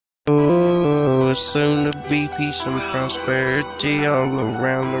it's soon to be peace and prosperity all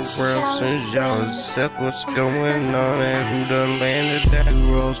around the world. Since y'all accept what's going on and who done landed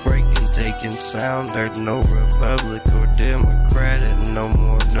down. Rules breaking, taking sound. There's no republic or democratic. No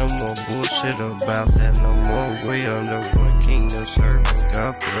more bullshit about that. No more. We under one kingdom, serving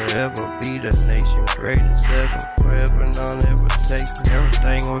God forever. Be the nation greatest ever, forever, none ever take.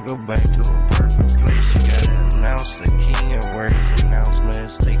 Everything will go back to a perfect place. You gotta announce the king and where his announcement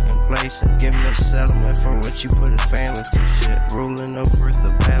is taking place, and give him a settlement for what you put his family through. Shit, ruling over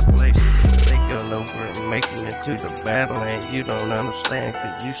the bad places, taking over and making it to the battle. And you don't understand,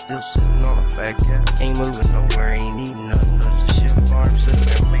 cause you still sitting on a fat cat. Ain't moving nowhere, ain't eating nothing. That's a shit farm sitting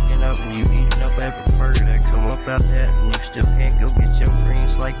there making up, and you eating up every burger that come up out that, and you still can't go get your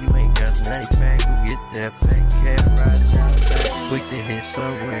greens like you ain't got nothing back. Go get that fat cat riding down the back. Quick to hit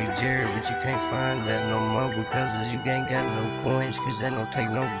Subway, Jerry, but you can't find that no more because you ain't got no coins, cause they don't take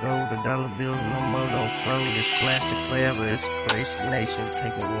no gold. The dollar bills no more don't flow. This plastic forever, it's a crazy nation.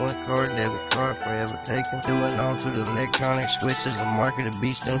 Taking one card, debit card forever taken. Doing all through the electronic switches. The market of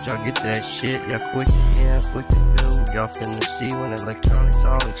beast, don't y'all get that shit? Y'all quick to end, quick to fill. Y'all finna see when electronics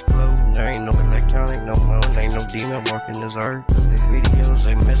all explode. There ain't no electronic no more. There ain't no demon walking this earth. The videos,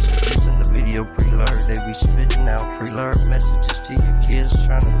 they messages in the video preload. They be spitting out preload messages to your kids,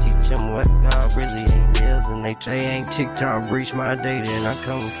 trying to teach them what God really ain't is. And they say ain't TikTok breach my data, and I'm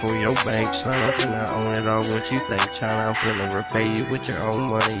coming for your bank, son. I'm finna own it all. What you think, China? I'm finna repay you with your own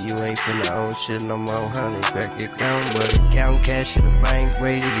money. You ain't finna own shit no more, honey. Back your count, but count cash in the bank.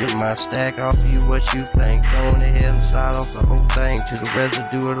 Ready to get my stack off of you. What you think? Going ahead and sign off the whole thing to the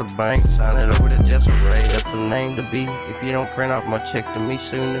residue of the bank. Sign it over to Jesse Ray. That's the name to be. If you don't print off my check to me,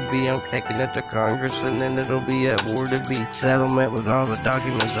 soon to be, I'm taking it to Congress, and then it'll be at war to be. Settlement with all the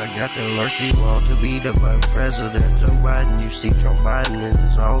documents I got to alert you all to be the vice president Joe Biden. You see Trump Biden, and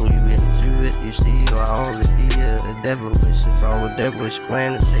it's all you into it. You see all the devilish, it's all a devilish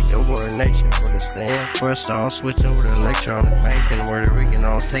plan to take over a nation for the stand. For us to all switch over to electronic banking, where we can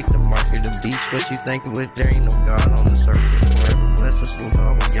all take the market of beast. What you think of it? There ain't no God on this earth. Forever bless us with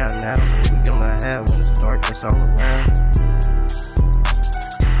all we got now. What we gonna have when it's darkness all around?